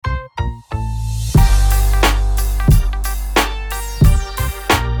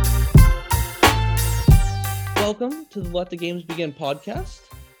Welcome to the Let the Games Begin podcast.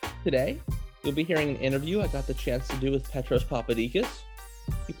 Today, you'll be hearing an interview I got the chance to do with Petros Papadakis.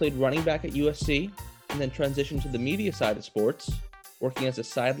 He played running back at USC and then transitioned to the media side of sports, working as a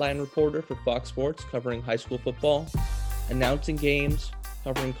sideline reporter for Fox Sports covering high school football, announcing games,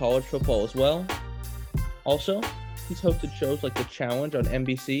 covering college football as well. Also, he's hosted shows like The Challenge on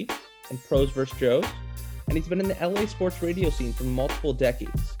NBC and Pros vs. Joes, and he's been in the LA sports radio scene for multiple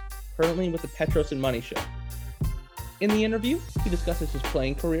decades, currently with the Petros and Money Show. In the interview, he discusses his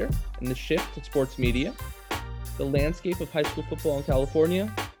playing career and the shift to sports media, the landscape of high school football in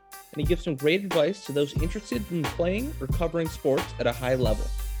California, and he gives some great advice to those interested in playing or covering sports at a high level.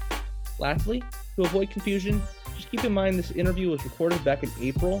 Lastly, to avoid confusion, just keep in mind this interview was recorded back in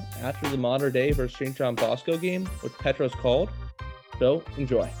April after the Mater Dei vs. St. John Bosco game, which Petros called. So,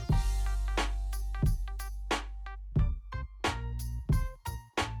 enjoy.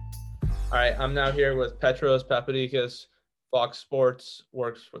 All right, I'm now here with Petros Papadakis. Fox Sports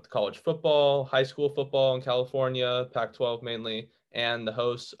works with college football, high school football in California, Pac-12 mainly, and the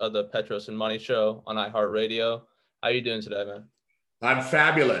host of the Petros and Money Show on iHeartRadio. How are you doing today, man? I'm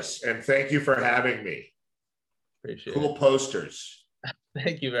fabulous, and thank you for having me. Appreciate cool it. Posters.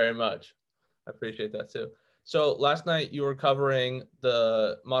 Thank you very much. I appreciate that too. So last night you were covering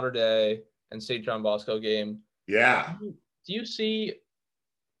the Mater Dei and St. John Bosco game. Yeah. Do you see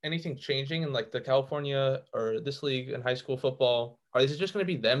anything changing in like the California or this league in high school football? Is it just going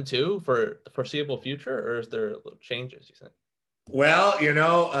to be them two for the foreseeable future, or is there changes, you think? Well,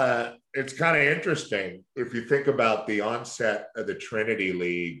 it's kind of interesting. If you think about the onset of the Trinity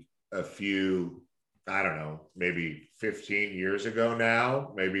League a few, I don't know, maybe 15 years ago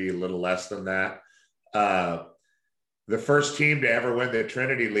now, maybe a little less than that. The first team to ever win the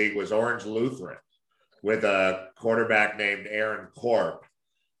Trinity League was Orange Lutheran with a quarterback named Aaron Corp.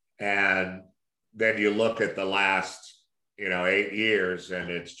 And then you look at the last, 8 years, and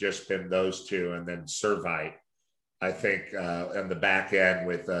it's just been those two, and then Servite, I think, on the back end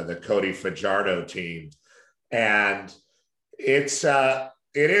with the Cody Fajardo team. And it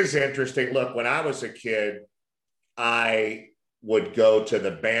is interesting. Look, when I was a kid, I would go to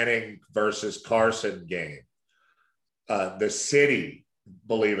the Banning versus Carson game. The city,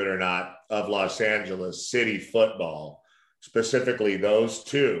 believe it or not, of Los Angeles, city football, specifically those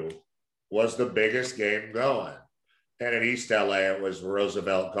two, was the biggest game going. And in East LA, it was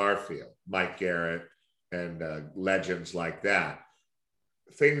Roosevelt Garfield, Mike Garrett, and legends like that.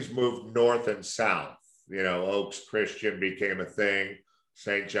 Things moved north and south. Oaks Christian became a thing.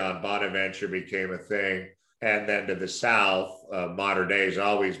 St. John Bonaventure became a thing. And then to the south, Mater Dei has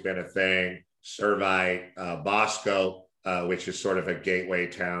always been a thing. Servite, Bosco, which is sort of a gateway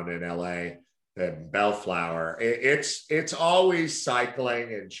town in LA, and Bellflower. It's always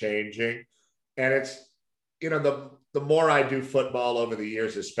cycling and changing. And it's, the more I do football over the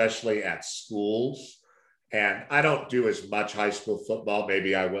years, especially at schools, and I don't do as much high school football,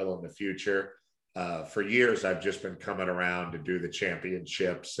 maybe I will in the future. For years, I've just been coming around to do the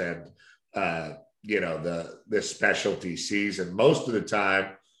championships and, the specialty season. Most of the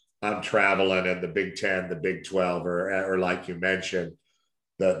time, I'm traveling in the Big Ten, the Big 12, or like you mentioned,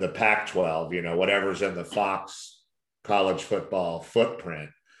 the Pac-12, whatever's in the Fox college football footprint.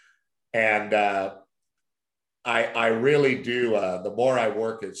 And I really do, the more I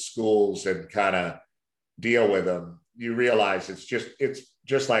work at schools and kind of deal with them, you realize it's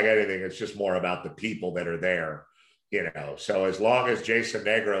just like anything. It's just more about the people that are there, So as long as Jason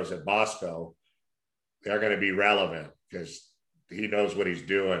Negro's at Bosco, they're going to be relevant because he knows what he's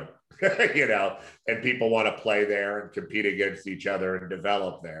doing, and people want to play there and compete against each other and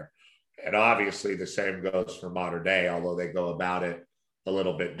develop there. And obviously the same goes for Mater Dei, although they go about it a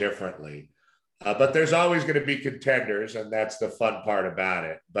little bit differently. But there's always going to be contenders, and that's the fun part about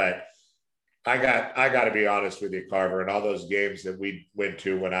it. But I got to be honest with you, Carver, and all those games that we went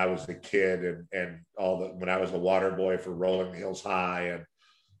to when I was a kid, and when I was a water boy for Rolling Hills High, and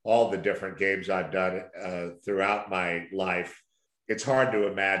all the different games I've done throughout my life, it's hard to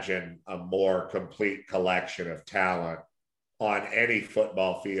imagine a more complete collection of talent on any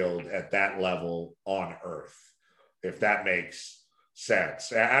football field at that level on earth, if that makes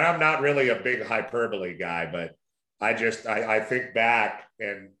sense. And I'm not really a big hyperbole guy, but I think back,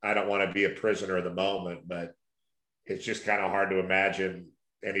 and I don't want to be a prisoner of the moment, but it's just kind of hard to imagine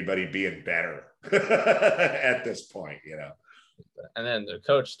anybody being better at this point, And then the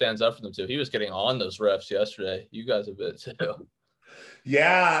coach stands up for them too. He was getting on those refs yesterday. You guys a bit too.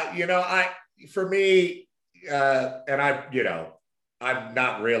 Yeah, for me, and I'm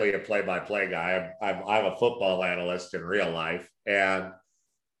not really a play-by-play guy. I'm a football analyst in real life, and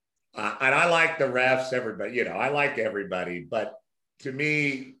And I like the refs, everybody, I like everybody, but to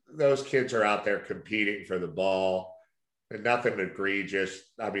me, those kids are out there competing for the ball and nothing egregious.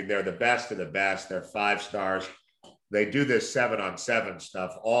 I mean, they're the best of the best. They're 5 stars. They do this 7-on-7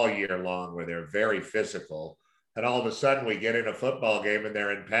 stuff all year long where they're very physical. And all of a sudden we get in a football game and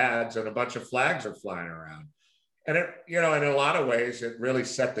they're in pads and a bunch of flags are flying around. And in a lot of ways, it really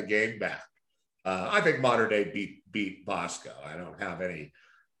set the game back. I think Modern Day beat Bosco. I don't have any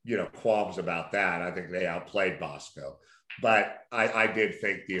qualms about that. I think they outplayed Bosco, but I did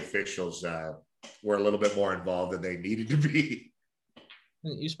think the officials were a little bit more involved than they needed to be.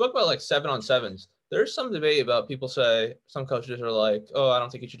 You spoke about like 7-on-7s. There's some debate about people say some coaches are like, oh, I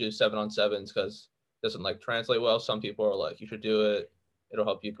don't think you should do 7-on-7s because it doesn't like translate well. Some people are like, you should do it. It'll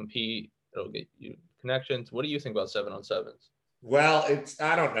help you compete. It'll get you connections. What do you think about 7-on-7s? Well,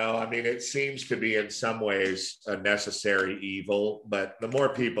 I don't know. I mean, it seems to be in some ways a necessary evil, but the more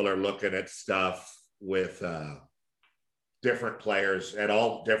people are looking at stuff with different players at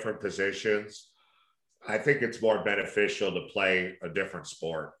all different positions, I think it's more beneficial to play a different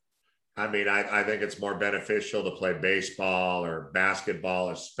sport. I mean, I think it's more beneficial to play baseball or basketball,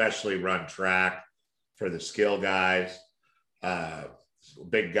 especially run track for the skill guys,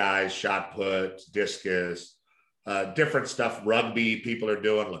 big guys, shot put, discus, different stuff. Rugby, people are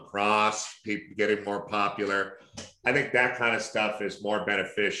doing lacrosse, people getting more popular. I think that kind of stuff is more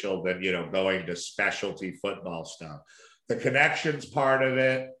beneficial than, going to specialty football stuff. The connections part of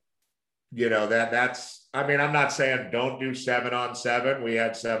it, that's, I mean, I'm not saying don't do 7-on-7. We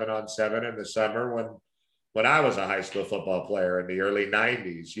had 7-on-7 in the summer when I was a high school football player in the early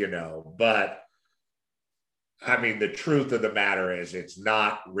 90s, but I mean, the truth of the matter is it's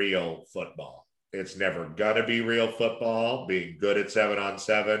not real football. It's never going to be real football. Being good at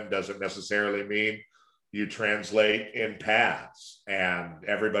 7-on-7 doesn't necessarily mean you translate in paths, and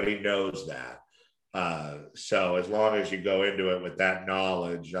everybody knows that. So as long as you go into it with that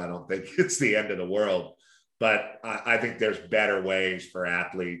knowledge, I don't think it's the end of the world. But I think there's better ways for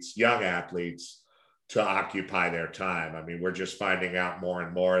athletes, young athletes, to occupy their time. I mean, we're just finding out more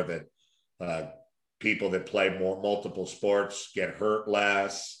and more that people that play multiple sports get hurt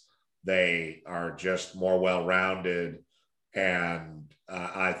less. They are just more well-rounded. And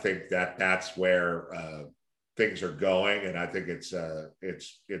I think that's where things are going. And I think it's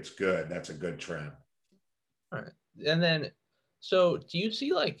good. That's a good trend. All right. And then, so do you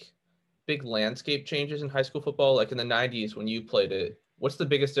see like big landscape changes in high school football? Like in the 90s when you played it, what's the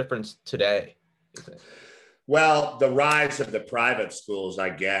biggest difference today, you think? Well, the rise of the private schools, I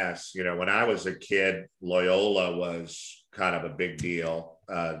guess. When I was a kid, Loyola was kind of a big deal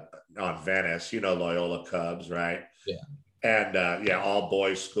on Venice. Loyola Cubs, right? Yeah. And all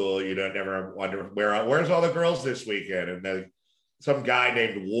boys school. You don't never wonder where's all the girls this weekend. And some guy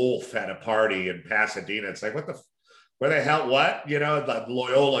named Wolf had a party in Pasadena. It's like, where the hell, what? The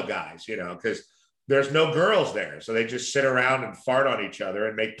Loyola guys. Because there's no girls there, so they just sit around and fart on each other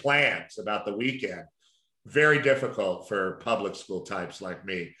and make plans about the weekend. Very difficult for public school types like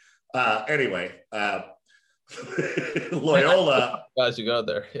me. Anyway, Loyola. Guys who go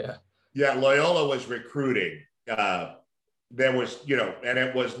there, yeah. Yeah, Loyola was recruiting. There was, and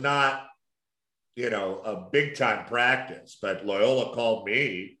it was not, a big time practice, but Loyola called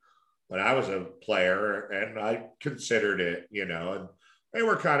me when I was a player and I considered it, and they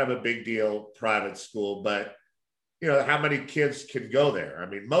were kind of a big deal private school, but how many kids can go there? I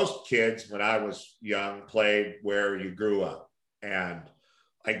mean, most kids, when I was young, played where you grew up. And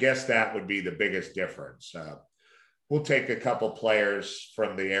I guess that would be the biggest difference. We'll take a couple players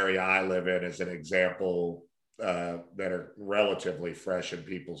from the area I live in as an example that are relatively fresh in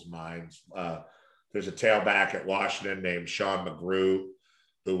people's minds. There's a tailback at Washington named Sean McGrew,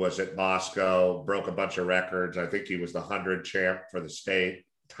 who was at Bosco, broke a bunch of records. I think he was the 100 champ for the state.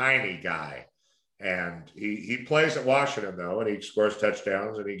 Tiny guy. And he plays at Washington, though, and he scores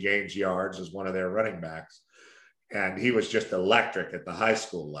touchdowns and he gains yards as one of their running backs. And he was just electric at the high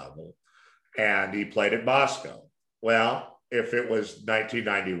school level. And he played at Bosco. Well, if it was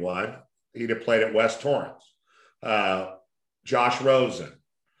 1991, he'd have played at West Torrance. Josh Rosen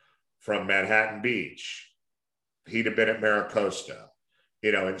from Manhattan Beach, he'd have been at Maricosta.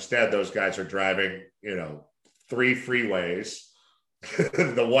 Instead, those guys are driving, 3 freeways,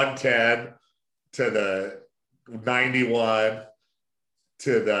 the 110 to the 91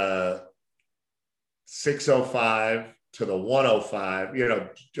 to the 605 to the 105,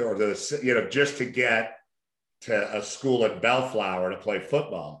 or just to get to a school in Bellflower to play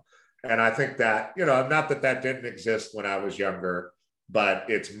football. And I think that, not that didn't exist when I was younger, but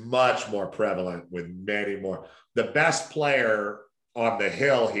it's much more prevalent with many more. The best player on the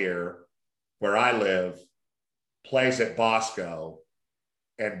hill here where I live plays at Bosco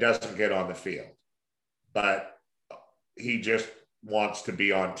and doesn't get on the field. But he just wants to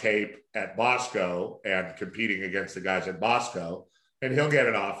be on tape at Bosco and competing against the guys at Bosco. And he'll get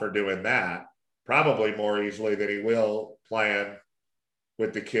an offer doing that probably more easily than he will playing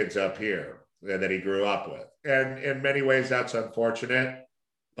with the kids up here that he grew up with. And in many ways, that's unfortunate.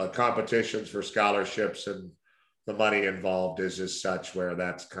 But competitions for scholarships and the money involved is as such where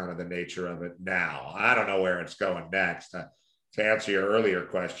that's kind of the nature of it now. I don't know where it's going next. To answer your earlier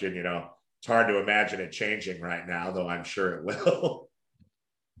question, it's hard to imagine it changing right now, though I'm sure it will.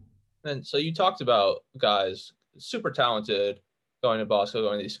 And so you talked about guys super talented going to Bosco,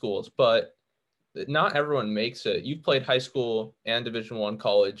 going to these schools, but not everyone makes it. You've played high school and Division I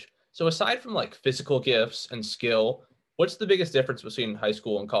college. So aside from like physical gifts and skill, what's the biggest difference between high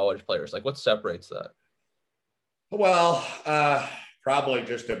school and college players? Like what separates that? Well, probably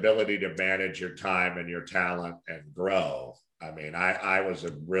just ability to manage your time and your talent and grow. I mean, I was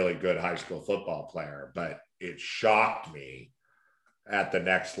a really good high school football player, but it shocked me at the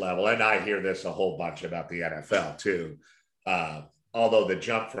next level. And I hear this a whole bunch about the NFL too. Although the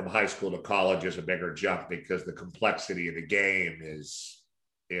jump from high school to college is a bigger jump because the complexity of the game is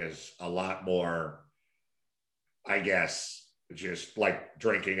a lot more, I guess, just like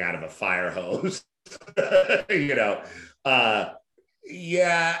drinking out of a fire hose.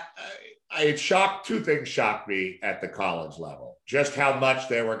 Two things shocked me at the college level. Just how much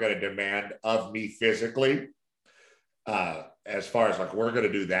they were going to demand of me physically. As far as like, we're going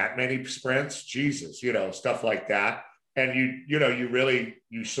to do that many sprints, Jesus, stuff like that. And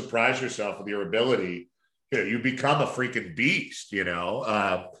you surprise yourself with your ability. You become a freaking beast, and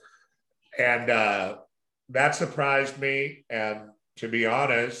that surprised me. And to be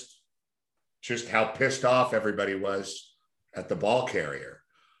honest, just how pissed off everybody was at the ball carrier.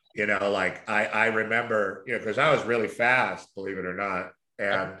 Like I remember, because I was really fast, believe it or not.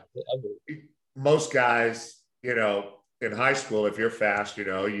 And most guys, in high school, if you're fast,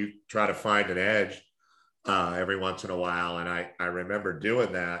 you try to find an edge every once in a while. And I remember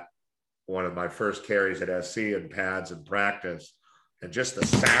doing that one of my first carries at SC in pads and practice, and just the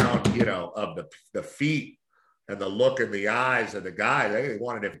sound, of the feet and the look in the eyes of the guy. They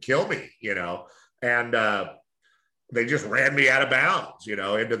wanted to kill me, and they just ran me out of bounds,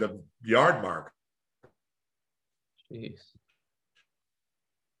 into the yard mark. Jeez.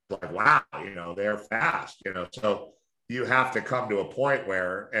 Like, wow, they're fast, so you have to come to a point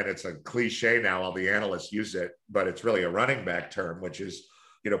where, and it's a cliche now, all the analysts use it, but it's really a running back term, which is,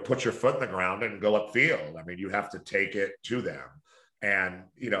 put your foot in the ground and go upfield. I mean, you have to take it to them. And,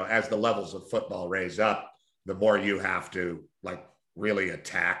 as the levels of football raise up, the more you have to like really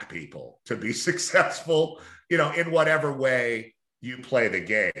attack people to be successful, in whatever way you play the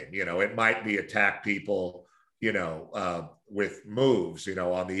game. It might be attack people, with moves,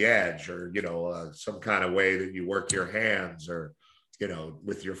 on the edge, or, some kind of way that you work your hands, or,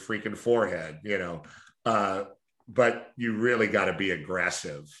 with your freaking forehead, but you really got to be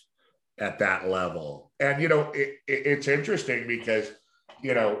aggressive at that level. And, it's interesting because,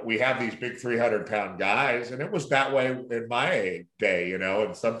 we have these big 300-pound guys, and it was that way in my day,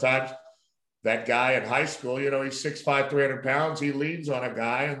 and sometimes that guy in high school, he's 6'5", 300 pounds, he leans on a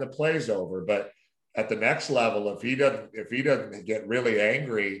guy and the play's over. But at the next level, if he doesn't get really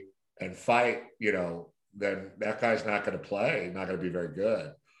angry and fight, then that guy's not going to play, not going to be very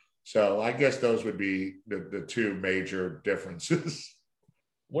good. So I guess those would be the two major differences.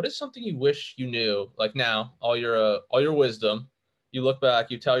 What is something you wish you knew, like now, all your wisdom, you look back,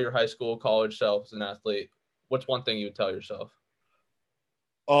 you tell your high school, college self as an athlete, what's one thing you would tell yourself?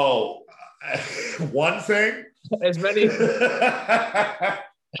 Oh, one thing? As many. I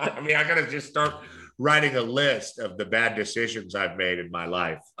mean, I got to just start writing a list of the bad decisions I've made in my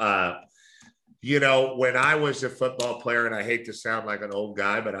life. When I was a football player, and I hate to sound like an old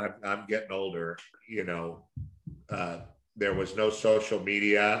guy, but I'm getting older, there was no social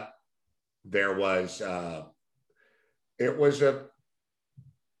media. There was,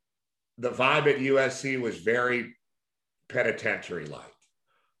 the vibe at USC was very penitentiary-like.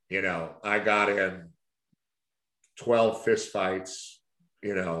 I got in 12 fistfights,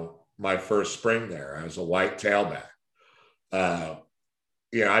 my first spring there. I was a white tailback. I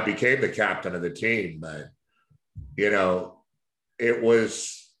became the captain of the team, but, it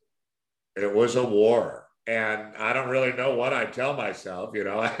was a war. And I don't really know what I tell myself,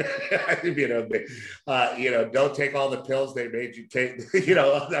 don't take all the pills they made you take,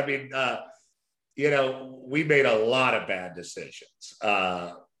 we made a lot of bad decisions.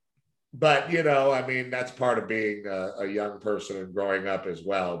 but I mean, that's part of being a young person and growing up as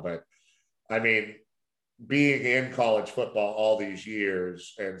well. But I mean, being in college football all these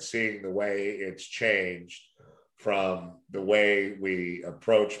years and seeing the way it's changed from the way we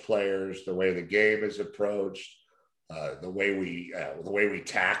approach players, the way the game is approached, the way we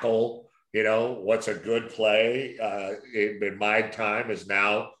tackle. What's a good play in my time is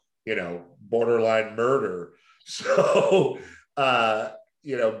now borderline murder. So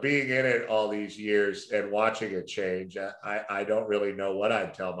being in it all these years and watching it change, I don't really know what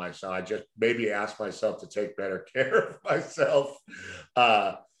I'd tell myself. I just maybe ask myself to take better care of myself.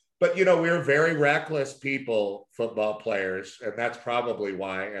 But we're very reckless people, football players, and that's probably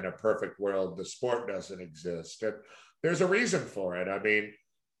why in a perfect world the sport doesn't exist. And there's a reason for it. I mean,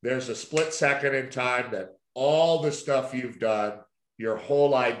 there's a split second in time that all the stuff you've done, your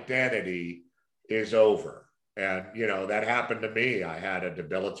whole identity is over. And, that happened to me. I had a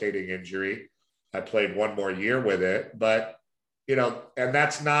debilitating injury. I played one more year with it, but, and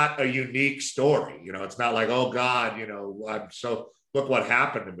that's not a unique story. It's not like, oh God, look what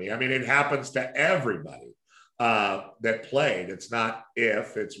happened to me. I mean, it happens to everybody that played. It's not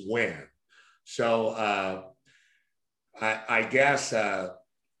if, it's when. So I guess,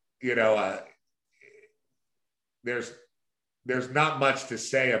 there's not much to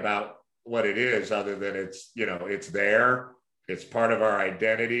say about what it is other than it's there, it's part of our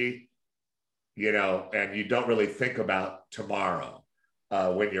identity, and you don't really think about tomorrow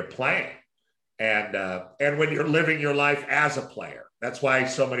when you're playing and when you're living your life as a player. That's why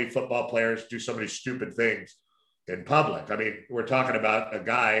so many football players do so many stupid things in public. I mean, we're talking about a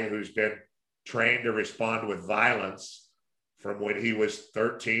guy who's been trained to respond with violence from when he was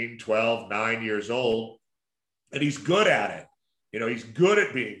 13, 12, 9 years old, and he's good at it. He's good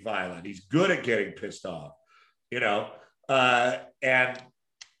at being violent. He's good at getting pissed off, and,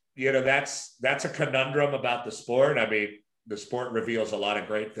 that's a conundrum about the sport. I mean, the sport reveals a lot of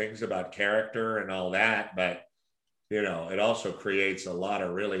great things about character and all that, but, it also creates a lot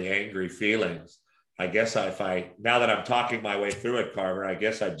of really angry feelings. I guess now that I'm talking my way through it, Carver, I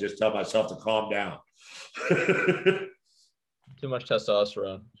guess I'd just tell myself to calm down. Too much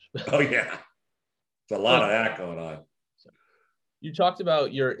testosterone. Oh, yeah. It's a lot of that going on. You talked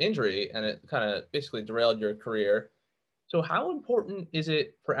about your injury and it kind of basically derailed your career. So how important is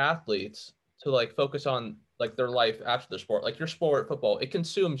it for athletes to focus on their life after the sport? Like your sport, football, it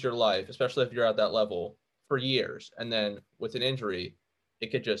consumes your life, especially if you're at that level for years. And then with an injury, it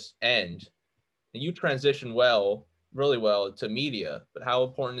could just end. And you transition really well to media, but how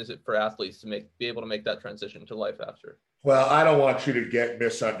important is it for athletes to be able to make that transition to life after? Well, I don't want you to get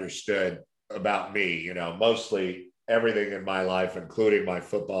misunderstood about me. Mostly everything in my life, including my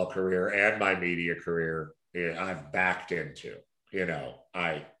football career and my media career, I've backed into.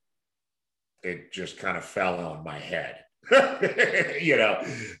 It just kind of fell on my head, and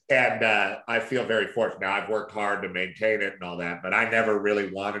I feel very fortunate. Now, I've worked hard to maintain it and all that, but I never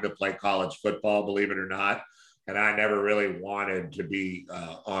really wanted to play college football, believe it or not. And I never really wanted to be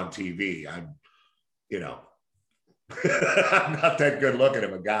on TV. I'm not that good looking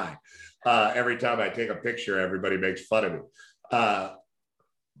of a guy. Every time I take a picture, everybody makes fun of me.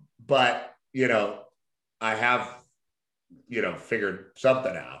 But, I have, figured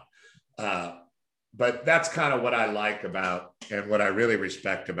something out. But that's kind of what I like about and what I really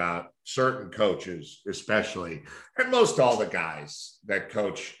respect about certain coaches, especially, and most all the guys that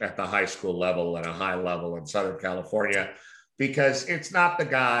coach at the high school level and a high level in Southern California, because it's not the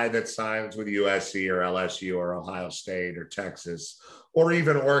guy that signs with USC or LSU or Ohio State or Texas or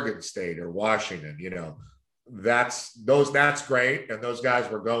even Oregon State or Washington. That's great. And those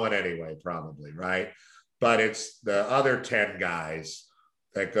guys were going anyway, probably, right? But it's the other 10 guys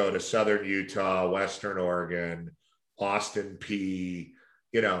that go to Southern Utah, Western Oregon, Austin P,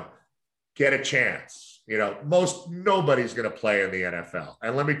 get a chance. Nobody's going to play in the NFL.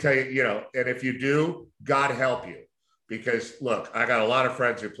 And let me tell you, and if you do, God help you. Because look, I got a lot of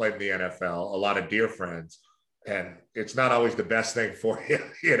friends who played in the NFL, a lot of dear friends, and it's not always the best thing for you.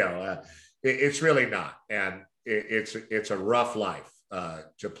 It's really not. And it's a rough life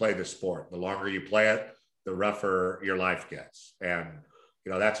to play the sport. The longer you play it, the rougher your life gets. And,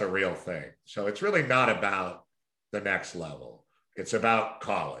 that's a real thing. So it's really not about the next level. It's about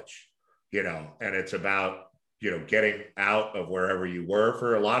college, and it's about, getting out of wherever you were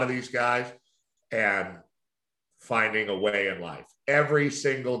for a lot of these guys and finding a way in life. Every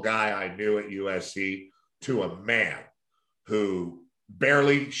single guy I knew at USC, to a man, who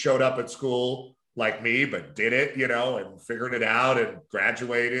barely showed up at school like me, but did it, and figured it out and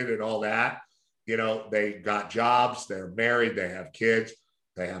graduated and all that. They got jobs, they're married, they have kids.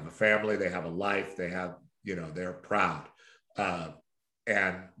 They have a family, they have a life, they have, they're proud.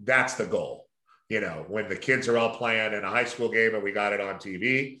 And that's the goal. When the kids are all playing in a high school game and we got it on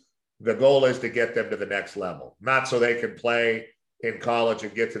TV, the goal is to get them to the next level, not so they can play in college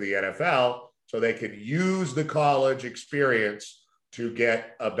and get to the NFL, so they can use the college experience to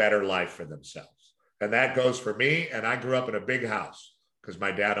get a better life for themselves. And that goes for me. And I grew up in a big house because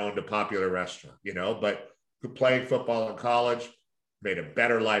my dad owned a popular restaurant, but playing football in college made a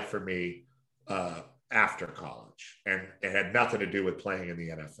better life for me after college. And it had nothing to do with playing in the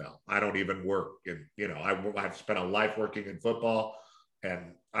NFL. I don't even work in, I've spent a life working in football,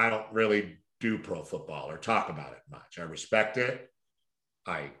 and I don't really do pro football or talk about it much. I respect it.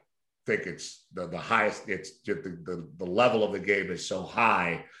 I think it's the highest, it's just the level of the game is so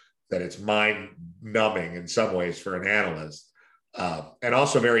high that it's mind numbing in some ways for an analyst. And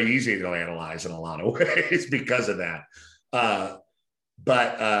also very easy to analyze in a lot of ways because of that.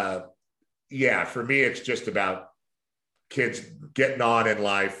 Yeah, for me, it's just about kids getting on in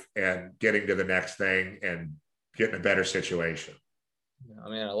life and getting to the next thing and getting a better situation. I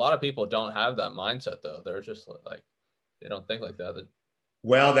mean, a lot of people don't have that mindset, though. They're just like, they don't think like that.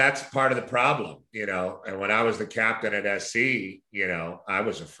 Well, that's part of the problem, and when I was the captain at SC, I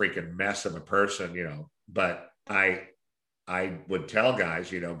was a freaking mess of a person, but I would tell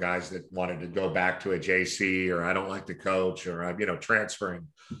guys, guys that wanted to go back to a JC, or I don't like to coach, or I'm, transferring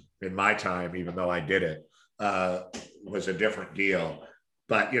in my time, even though I did it, was a different deal.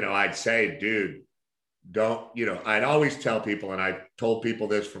 But, I'd say, dude, don't, I'd always tell people, and I told people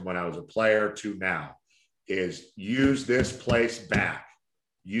this from when I was a player to now, is use this place back.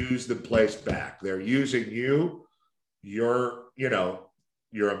 Use the place back. They're using you. You're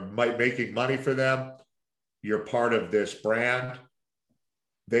making money for them. You're part of this brand.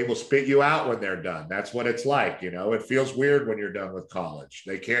 They will spit you out when they're done. That's what it's like. It feels weird when you're done with college.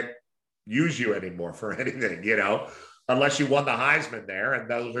 They can't use you anymore for anything, unless you won the Heisman there. And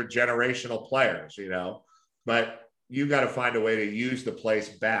those are generational players, but you got to find a way to use the place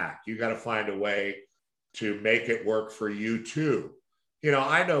back. You got to find a way to make it work for you too.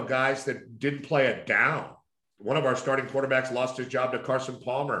 I know guys that didn't play it down. One of our starting quarterbacks lost his job to Carson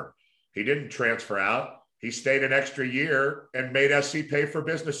Palmer. He didn't transfer out. He stayed an extra year and made SC pay for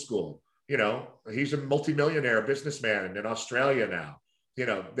business school. He's a multimillionaire businessman in Australia now.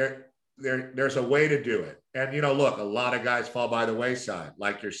 There's a way to do it. And, look, a lot of guys fall by the wayside,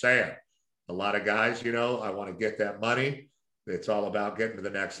 like you're saying. A lot of guys, I want to get that money. It's all about getting to the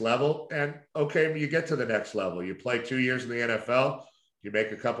next level. And, okay, you get to the next level. You play 2 years in the NFL. You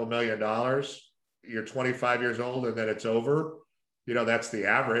make a couple $1 million. You're 25 years old, and then it's over. That's the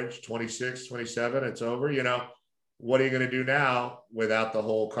average, 26, 27, it's over. What are you going to do now without the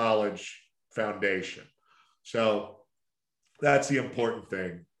whole college foundation? So that's the important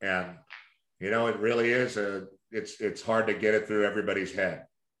thing. And, it really is it's hard to get it through everybody's head.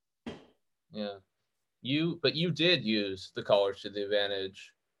 Yeah. But you did use the college to the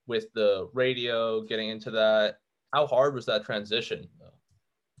advantage with the radio, getting into that. How hard was that transition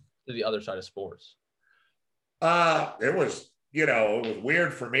to the other side of sports? It was, it was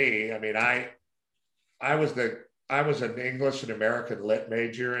weird for me. I mean, I was an English and American lit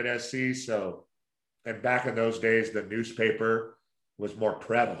major at SC. So, and back in those days, the newspaper was more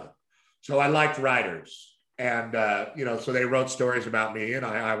prevalent. So I liked writers, and, so they wrote stories about me, and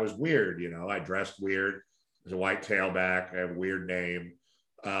I was weird. I dressed weird. I was a white tailback. I have a weird name.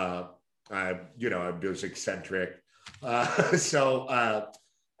 I was eccentric. I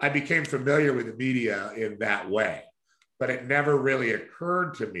became familiar with the media in that way, but it never really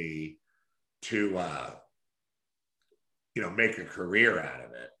occurred to me to, make a career out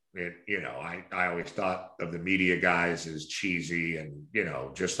of it. I always thought of the media guys as cheesy and,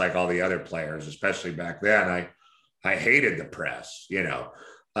 just like all the other players, especially back then, I hated the press.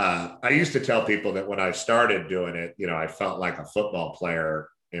 I used to tell people that when I started doing it, I felt like a football player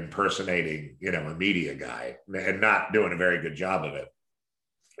impersonating, a media guy and not doing a very good job of it.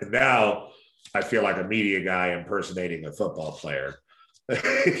 And now I feel like a media guy impersonating a football player,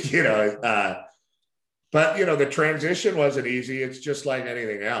 but, the transition wasn't easy. It's just like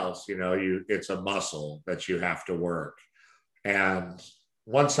anything else, it's a muscle that you have to work. And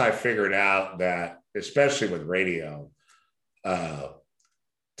once I figured out that, especially with radio,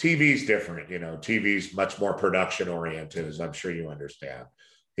 TV's different, TV's much more production oriented, as I'm sure you understand.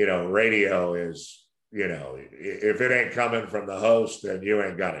 Radio is, if it ain't coming from the host, then you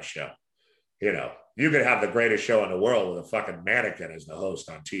ain't got a show. You could have the greatest show in the world with a fucking mannequin as the host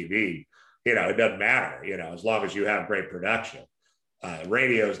on TV. It doesn't matter, as long as you have great production.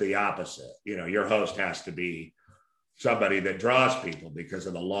 Radio is the opposite. Your host has to be somebody that draws people because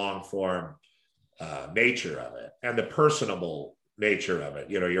of the long form nature of it and the personable nature of it.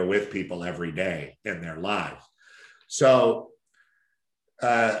 You know, you're with people every day in their lives. So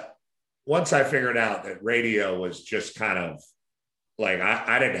once I figured out that radio was just kind of like,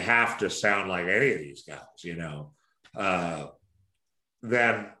 I didn't have to sound like any of these guys, you know,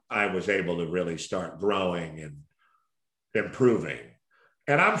 then I was able to really start growing and improving.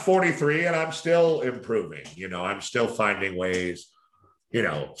 And I'm 43 and I'm still improving. You know, I'm still finding ways, you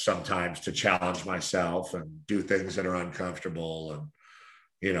know, sometimes to challenge myself and do things that are uncomfortable and,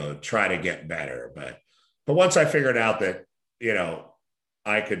 you know, try to get better. But once I figured out that, you know,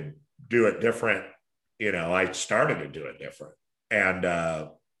 I could do it different, you know, I started to do it different. And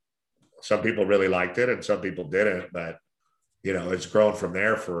some people really liked it and some people didn't. But, you know, it's grown from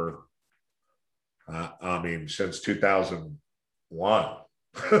there for, I mean, since 2001.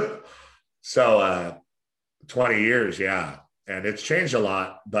 So 20 years, yeah. And it's changed a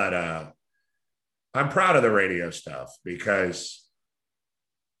lot, but I'm proud of the radio stuff because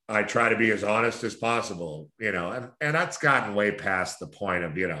I try to be as honest as possible, you know, and that's gotten way past the point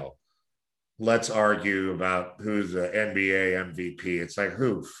of, you know, let's argue about who's the NBA MVP. It's like,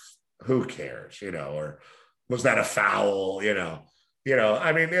 who cares, you know, or was that a foul, you know,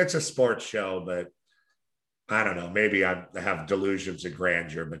 I mean, it's a sports show, but I don't know, maybe I have delusions of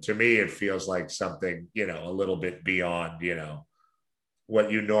grandeur, but to me, it feels like something, you know, a little bit beyond, you know, what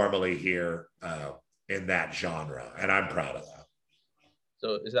you normally hear in that genre. And I'm proud of that.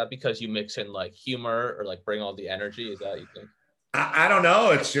 So is that because you mix in like humor or like bring all the energy? Is that you think? I don't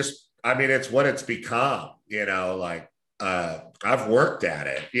know. It's just, I mean, it's what it's become, you know, like I've worked at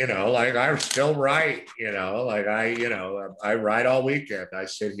it, you know, like I still write, you know, like I write all weekend. I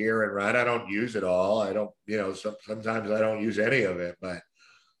sit here and write. I don't use it all. I don't, you know, sometimes I don't use any of it, but,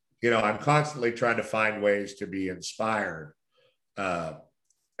 you know, I'm constantly trying to find ways to be inspired. And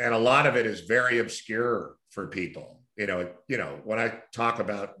a lot of it is very obscure for people, you know, when I talk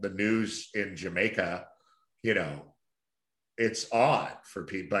about the news in Jamaica, you know, it's odd for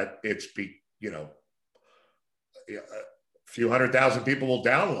people, but it's, you know, a few 100,000 people will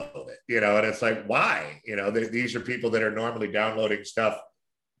download it, you know, and it's like, why? You know, these are people that are normally downloading stuff,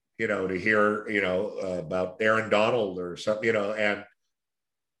 you know, to hear, you know, about Aaron Donald or something, you know, and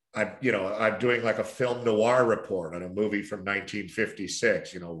I'm doing like a film noir report on a movie from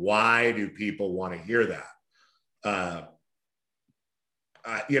 1956. You know, why do people want to hear that?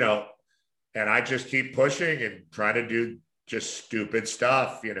 You know, and I just keep pushing and trying to do just stupid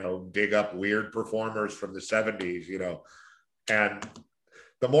stuff, you know, dig up weird performers from the 70s, you know. And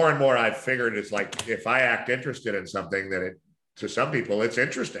the more and more I've figured is like, if I act interested in something, that to some people, it's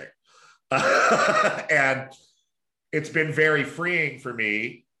interesting. And it's been very freeing for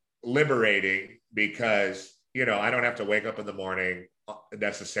me, liberating, because, you know, I don't have to wake up in the morning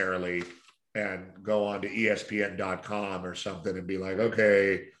necessarily and go on to ESPN.com or something and be like,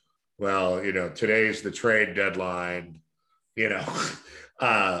 okay, well, you know, today's the trade deadline, you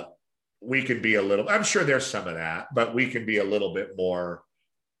know. We can be a little, I'm sure there's some of that, but we can be a little bit more,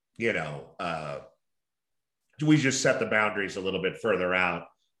 you know, we just set the boundaries a little bit further out,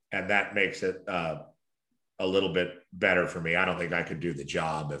 and that makes it a little bit better for me. I don't think I could do the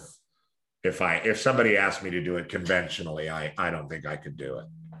job if somebody asked me to do it conventionally. I don't think I could do it.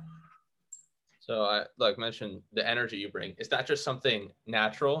 So I like mentioned the energy you bring. Is that just something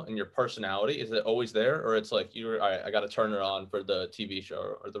natural in your personality? Is it always there, or it's like I got to turn it on for the TV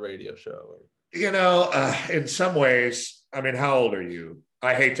show or the radio show? You know, in some ways, I mean, how old are you?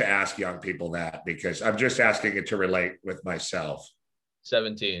 I hate to ask young people that because I'm just asking it to relate with myself.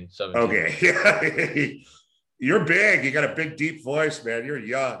 17. Okay. You're big. You got a big, deep voice, man. You're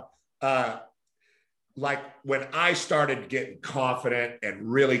young. Like when I started getting confident and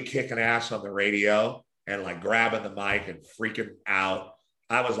really kicking ass on the radio and like grabbing the mic and freaking out,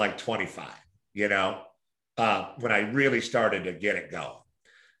 I was like 25, you know, when I really started to get it going.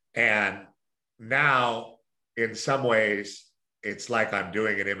 And now in some ways, it's like I'm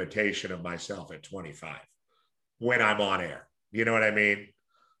doing an imitation of myself at 25 when I'm on air. You know what I mean?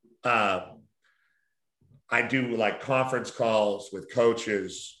 I do like conference calls with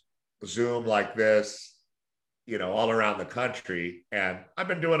coaches, Zoom like this, you know, all around the country. And I've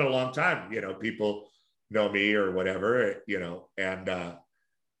been doing it a long time. You know, people know me or whatever, you know, and a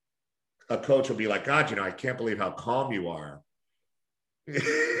coach will be like, God, you know, I can't believe how calm you are.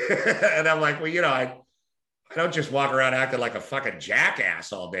 And I'm like, well, you know, I don't just walk around acting like a fucking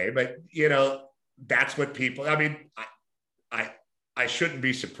jackass all day, but you know, that's what people, I mean, I shouldn't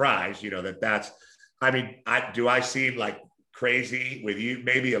be surprised, you know, do I seem like crazy with you?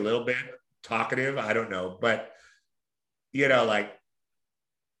 Maybe a little bit talkative. I don't know, but like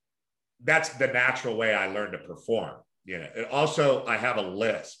that's the natural way I learned to perform. And also I have a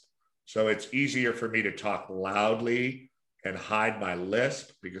lisp, so it's easier for me to talk loudly and hide my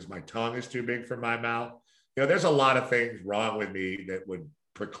lisp because my tongue is too big for my mouth. There's a lot of things wrong with me that would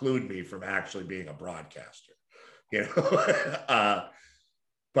preclude me from actually being a broadcaster.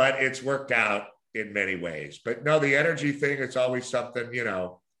 But it's worked out in many ways. But no, the energy thing, it's always something,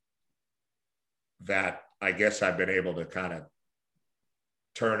 that I guess I've been able to kind of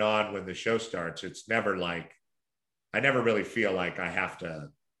turn on when the show starts. It's never like, I never really feel like I have to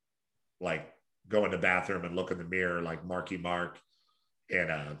like go in the bathroom and look in the mirror like Marky Mark in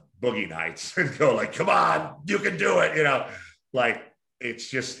Boogie Nights and go like, come on, you can do it. Like it's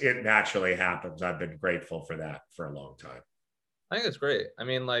just, it naturally happens. I've been grateful for that for a long time. I think it's great. I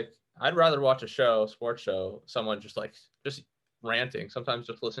mean, like, I'd rather watch a sports show, someone just ranting. Sometimes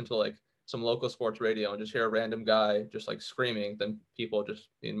just listen to like some local sports radio and just hear a random guy just like screaming than people just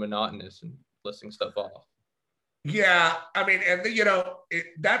being monotonous and listing stuff off. Yeah. I mean, and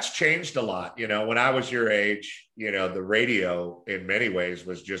that's changed a lot. When I was your age, the radio in many ways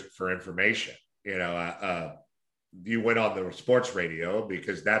was just for information. You went on the sports radio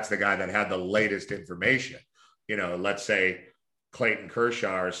because that's the guy that had the latest information. Let's say Clayton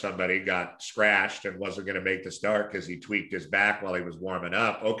Kershaw or somebody got scratched and wasn't going to make the start because he tweaked his back while he was warming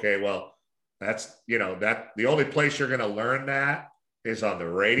up. Okay, well, that's, that the only place you're going to learn that is on the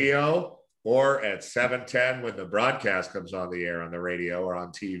radio or at 7:10 when the broadcast comes on the air on the radio or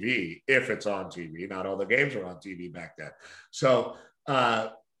on TV, if it's on TV. Not all the games were on TV back then. So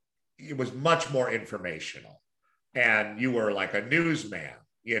it was much more informational. And you were like a newsman,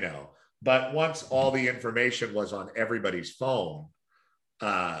 but once all the information was on everybody's phone,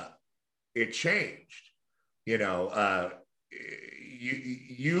 it changed. You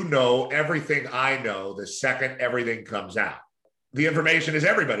know everything I know the second everything comes out. The information is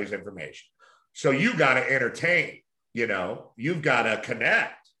everybody's information. So you got to entertain, you've got to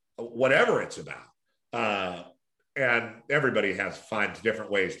connect, whatever it's about. And everybody finds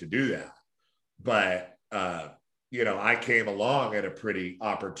different ways to do that. But, I came along at a pretty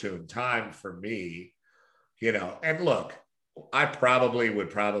opportune time for me, and look, I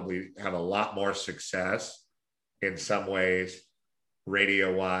would have a lot more success in some ways,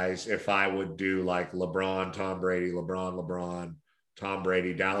 radio wise, if I would do like LeBron, Tom Brady, LeBron, Tom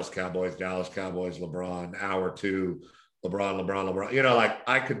Brady, Dallas Cowboys, LeBron, hour two, LeBron. Like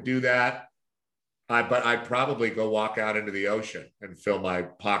I could do that. But I'd probably go walk out into the ocean and fill my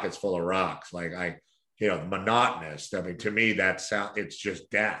pockets full of rocks. Like monotonous. I mean, to me, it's just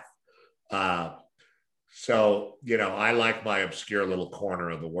death. So, I like my obscure little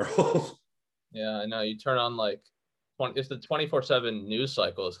corner of the world. Yeah, I know. You turn on it's the 24/7 news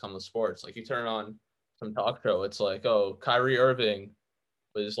cycle has come with sports. Like you turn on some talk show, it's like, oh, Kyrie Irving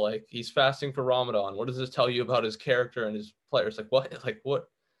was like, he's fasting for Ramadan. What does this tell you about his character and his players? Like what? Like what?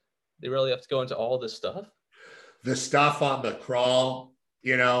 They really have to go into all this stuff? The stuff on the crawl,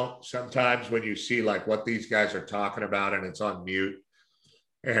 sometimes when you see like what these guys are talking about and it's on mute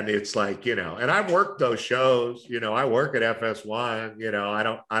and it's like, and I've worked those shows, I work at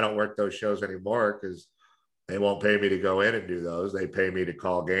FS1, I don't work those shows anymore because they won't pay me to go in and do those. They pay me to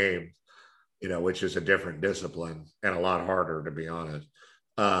call games, which is a different discipline and a lot harder, to be honest.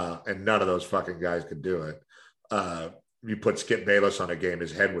 And none of those fucking guys could do it. You put Skip Bayless on a game,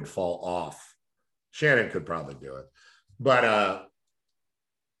 his head would fall off. Shannon could probably do it. But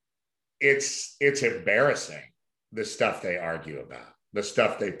it's embarrassing, the stuff they argue about, the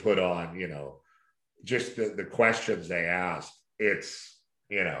stuff they put on, just the questions they ask.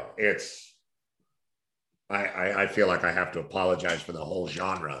 I feel like I have to apologize for the whole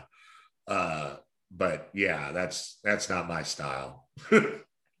genre. But yeah, that's not my style.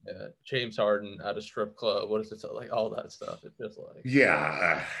 Yeah, James Harden at a strip club. What is it like? All that stuff. It's just like,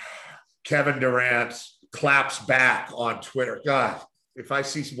 yeah. Kevin Durant claps back on Twitter. God, if I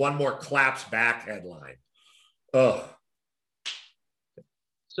see one more claps back headline. Oh.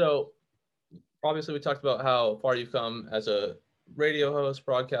 So obviously we talked about how far you've come as a radio host,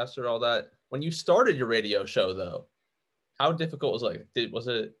 broadcaster, all that. When you started your radio show though, how difficult was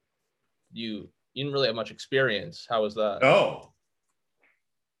it? You didn't really have much experience. How was that? Oh.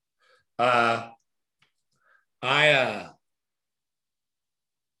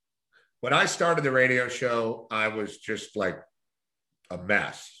 When I started the radio show, I was just like a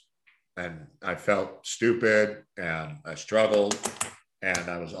mess and I felt stupid and I struggled and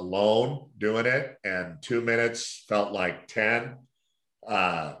I was alone doing it. And 2 minutes felt like 10.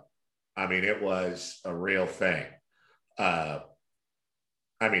 It was a real thing. 10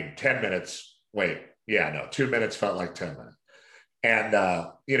 minutes. Wait, Yeah, no, 2 minutes felt like 10 minutes. And,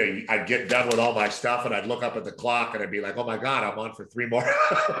 I'd get done with all my stuff and I'd look up at the clock and I'd be like, oh my God, I'm on for 3 more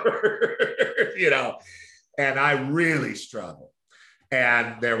hours, and I really struggled.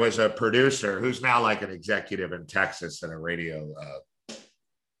 And there was a producer who's now like an executive in Texas in a radio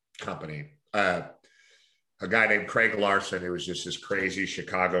company, a guy named Craig Larson, who was just this crazy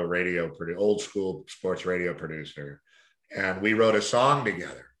Chicago old school sports radio producer. And we wrote a song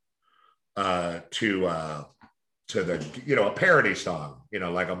together to the, a parody song,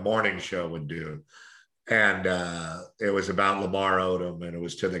 like a morning show would do. And it was about Lamar Odom, and it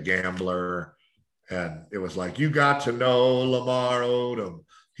was to the Gambler. And it was like, you got to know Lamar Odom.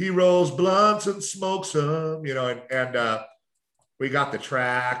 He rolls blunts and smokes them, and we got the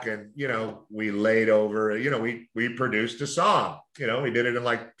track, and, we laid over, we produced a song, we did it in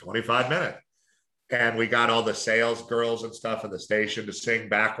like 25 minutes. And we got all the sales girls and stuff in the station to sing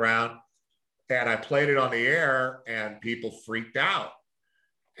background. And I played it on the air and people freaked out.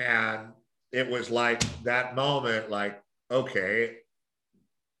 And it was like that moment, like, okay,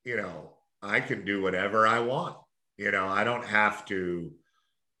 I can do whatever I want. I don't have to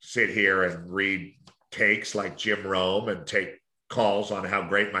sit here and read takes like Jim Rome and take calls on how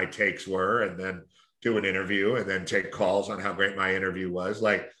great my takes were and then do an interview and then take calls on how great my interview was.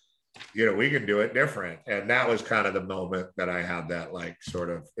 Like, we can do it different. And that was kind of the moment that I had that like sort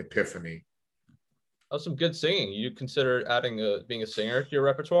of epiphany. That was some good singing. You consider being a singer to your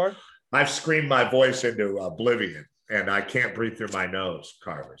repertoire? I've screamed my voice into oblivion and I can't breathe through my nose,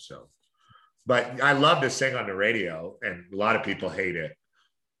 Carver. So, but I love to sing on the radio and a lot of people hate it.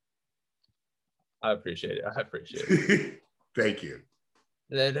 I appreciate it. Thank you.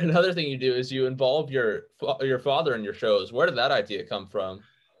 And then another thing you do is you involve your father in your shows. Where did that idea come from?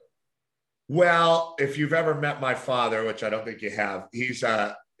 Well, if you've ever met my father, which I don't think you have,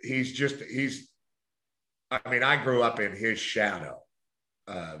 I grew up in his shadow,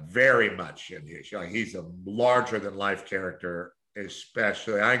 very much in his shadow. He's a larger than life character,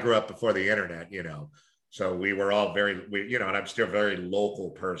 especially. I grew up before the internet, so we were all and I'm still a very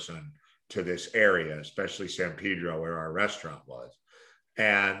local person to this area, especially San Pedro, where our restaurant was.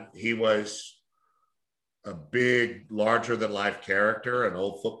 And he was a big, larger than life character, an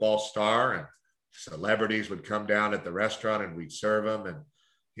old football star, and celebrities would come down at the restaurant and we'd serve him. And,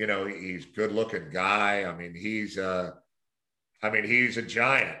 he's a good looking guy. He's a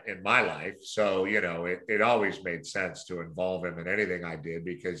giant in my life. So, it always made sense to involve him in anything I did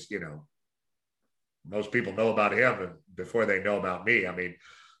because, most people know about him before they know about me.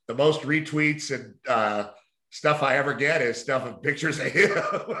 The most retweets and stuff I ever get is stuff of pictures of him,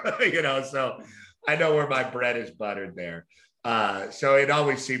 so I know where my bread is buttered there. So it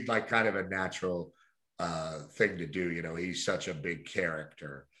always seemed like kind of a natural thing to do. He's such a big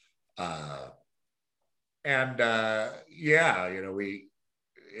character.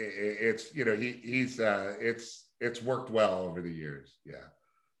 It's worked well over the years. Yeah.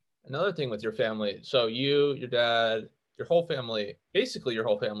 Another thing with your family. So you, your dad, your whole family is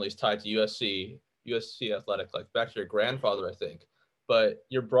tied to USC Athletic, like back to your grandfather, I think. But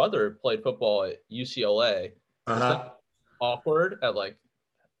your brother played football at UCLA. Was that awkward at like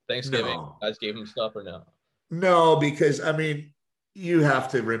Thanksgiving? No. You guys gave him stuff or no? No, because you have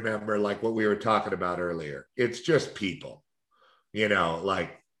to remember like what we were talking about earlier. It's just people,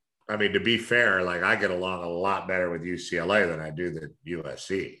 to be fair, like I get along a lot better with UCLA than I do the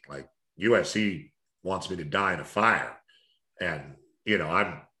USC. Like USC wants me to die in a fire. And,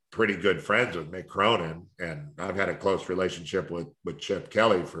 I'm pretty good friends with Mick Cronin, and I've had a close relationship with Chip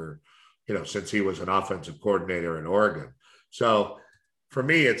Kelly for, since he was an offensive coordinator in Oregon. So for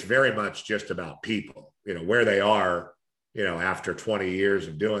me, it's very much just about people, where they are, after 20 years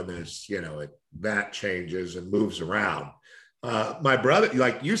of doing this, that changes and moves around. My brother,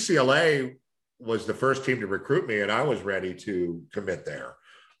 like UCLA was the first team to recruit me and I was ready to commit there.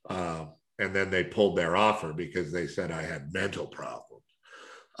 And then they pulled their offer because they said I had mental problems.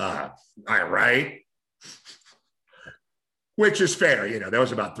 Right? Which is fair. There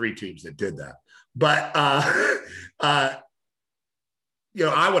was about 3 teams that did that. But, I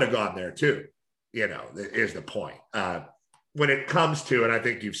would have gone there too, is the point. When it comes to, and I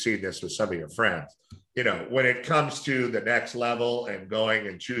think you've seen this with some of your friends, when it comes to the next level and going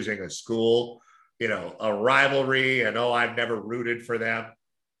and choosing a school, a rivalry and, I've never rooted for them.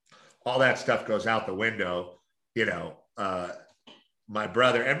 All that stuff goes out the window. My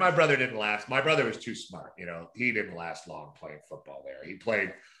brother didn't last. My brother was too smart. He didn't last long playing football there. He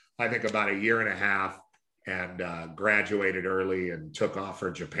played, I think, about a year and a half and graduated early and took off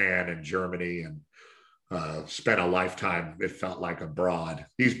for Japan and Germany. And spent a lifetime, it felt like, abroad.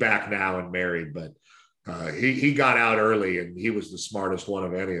 He's back now and married, but he got out early, and he was the smartest one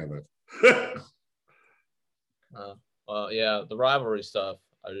of any of it. Well, yeah, the rivalry stuff,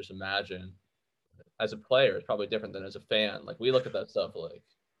 I just imagine as a player, it's probably different than as a fan. Like, we look at that stuff like,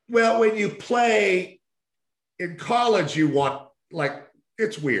 Well, when you play in college, you want, like,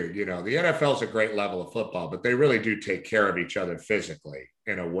 it's weird. The NFL is a great level of football, but they really do take care of each other physically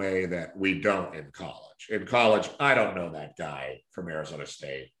in a way that we don't in college. In college, I don't know that guy from Arizona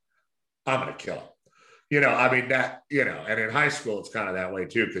State. I'm going to kill him. I mean, and in high school, it's kind of that way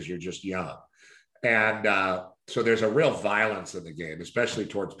too, because you're just young. And so there's a real violence in the game, especially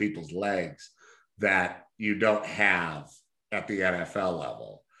towards people's legs, that you don't have at the NFL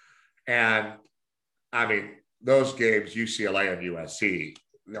level. And I mean, those games, UCLA and USC,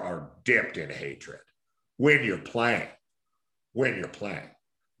 are dipped in hatred when you're playing.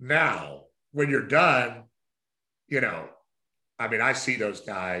 Now, when you're done, I mean, I see those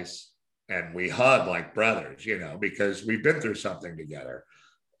guys and we hug like brothers, because we've been through something together.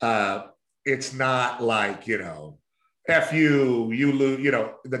 It's not like, F you lose,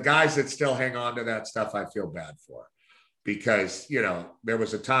 the guys that still hang on to that stuff, I feel bad for, because, there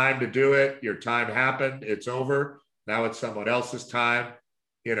was a time to do it. Your time happened. It's over. Now it's someone else's time.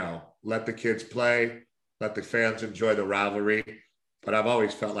 Let the kids play, let the fans enjoy the rivalry. But I've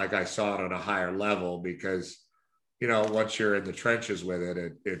always felt like I saw it on a higher level because, once you're in the trenches with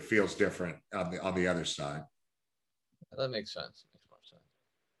it, it feels different on the other side. That makes sense. Makes more sense.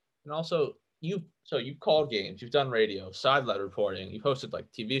 And also, you've called games, you've done radio, sideline reporting, you've hosted like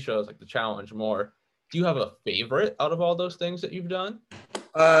TV shows like The Challenge, more. Do you have a favorite out of all those things that you've done?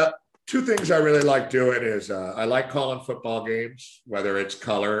 Two things I really like doing is I like calling football games, whether it's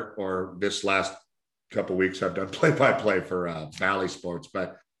color or this last couple of weeks I've done play-by-play for Valley Sports,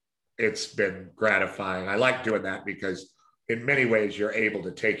 but it's been gratifying. I like doing that because in many ways you're able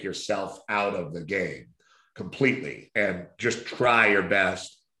to take yourself out of the game completely and just try your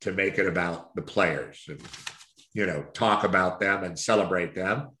best to make it about the players and, talk about them and celebrate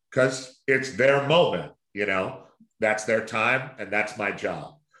them because it's their moment, that's their time and that's my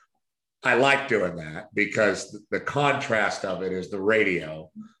job. I like doing that because the contrast of it is the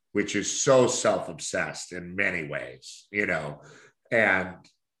radio, which is so self-obsessed in many ways, and,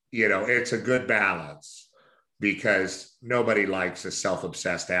 it's a good balance because nobody likes a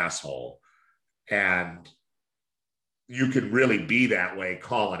self-obsessed asshole. And you can really be that way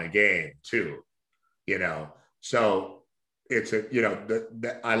calling a game too, so it's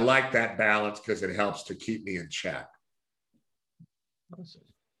I like that balance because it helps to keep me in check. Awesome.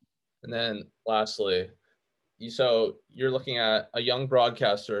 And then lastly, you're looking at a young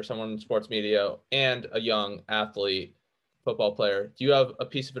broadcaster, someone in sports media, and a young athlete, football player. Do you have a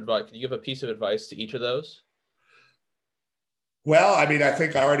piece of advice? Can you give a piece of advice to each of those? Well, I mean, I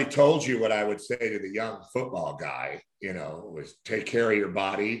think I already told you what I would say to the young football guy, was take care of your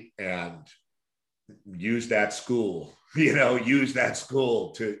body and use that school, use that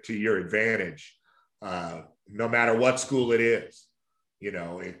school to your advantage, no matter what school it is.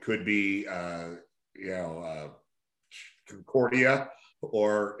 It could be, Concordia,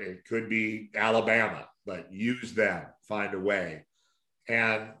 or it could be Alabama, but use them, find a way.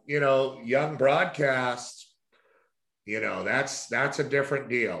 And, young broadcasts, that's a different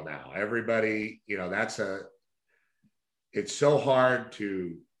deal now. Everybody, it's so hard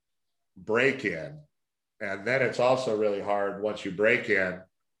to break in. And then it's also really hard once you break in,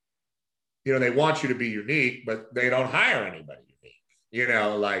 they want you to be unique, but they don't hire anybody unique.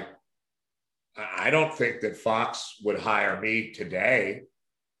 Like, I don't think that Fox would hire me today.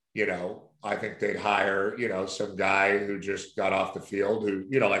 I think they'd hire, some guy who just got off the field who,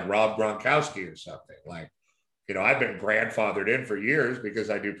 like Rob Gronkowski or something. Like, I've been grandfathered in for years because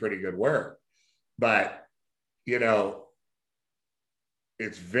I do pretty good work. But,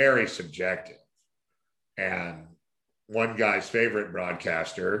 it's very subjective. And one guy's favorite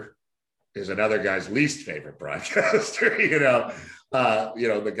broadcaster is another guy's least favorite broadcaster.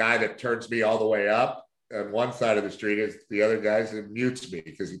 The guy that turns me all the way up on one side of the street is the other guy's that mutes me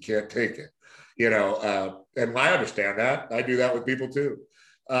because he can't take it. And I understand that. I do that with people too.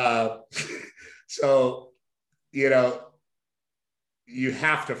 So, you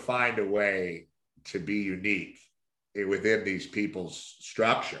have to find a way to be unique within these people's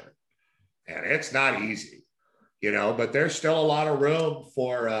structure. And it's not easy, but there's still a lot of room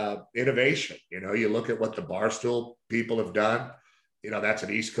for innovation. You look at what the Barstool people have done, that's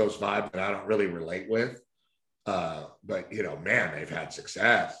an East Coast vibe that I don't really relate with. But, man, they've had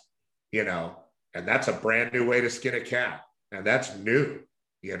success, and that's a brand new way to skin a cat. And that's new,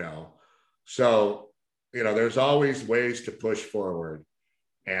 So there's always ways to push forward.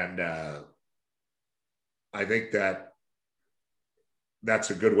 And I think that's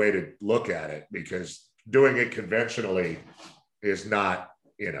a good way to look at it, because doing it conventionally is not,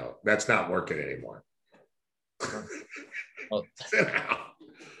 that's not working anymore. Well,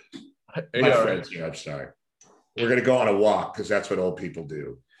 My friends here, I'm sorry. We're going to go on a walk because that's what old people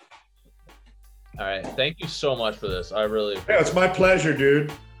do. All right. Thank you so much for this. I really appreciate it's my pleasure,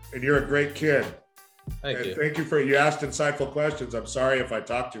 dude. And you're a great kid. Thank you. Thank you you asked insightful questions. I'm sorry if I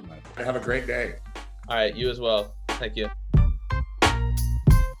talked too much. Have a great day. All right. You as well. Thank you.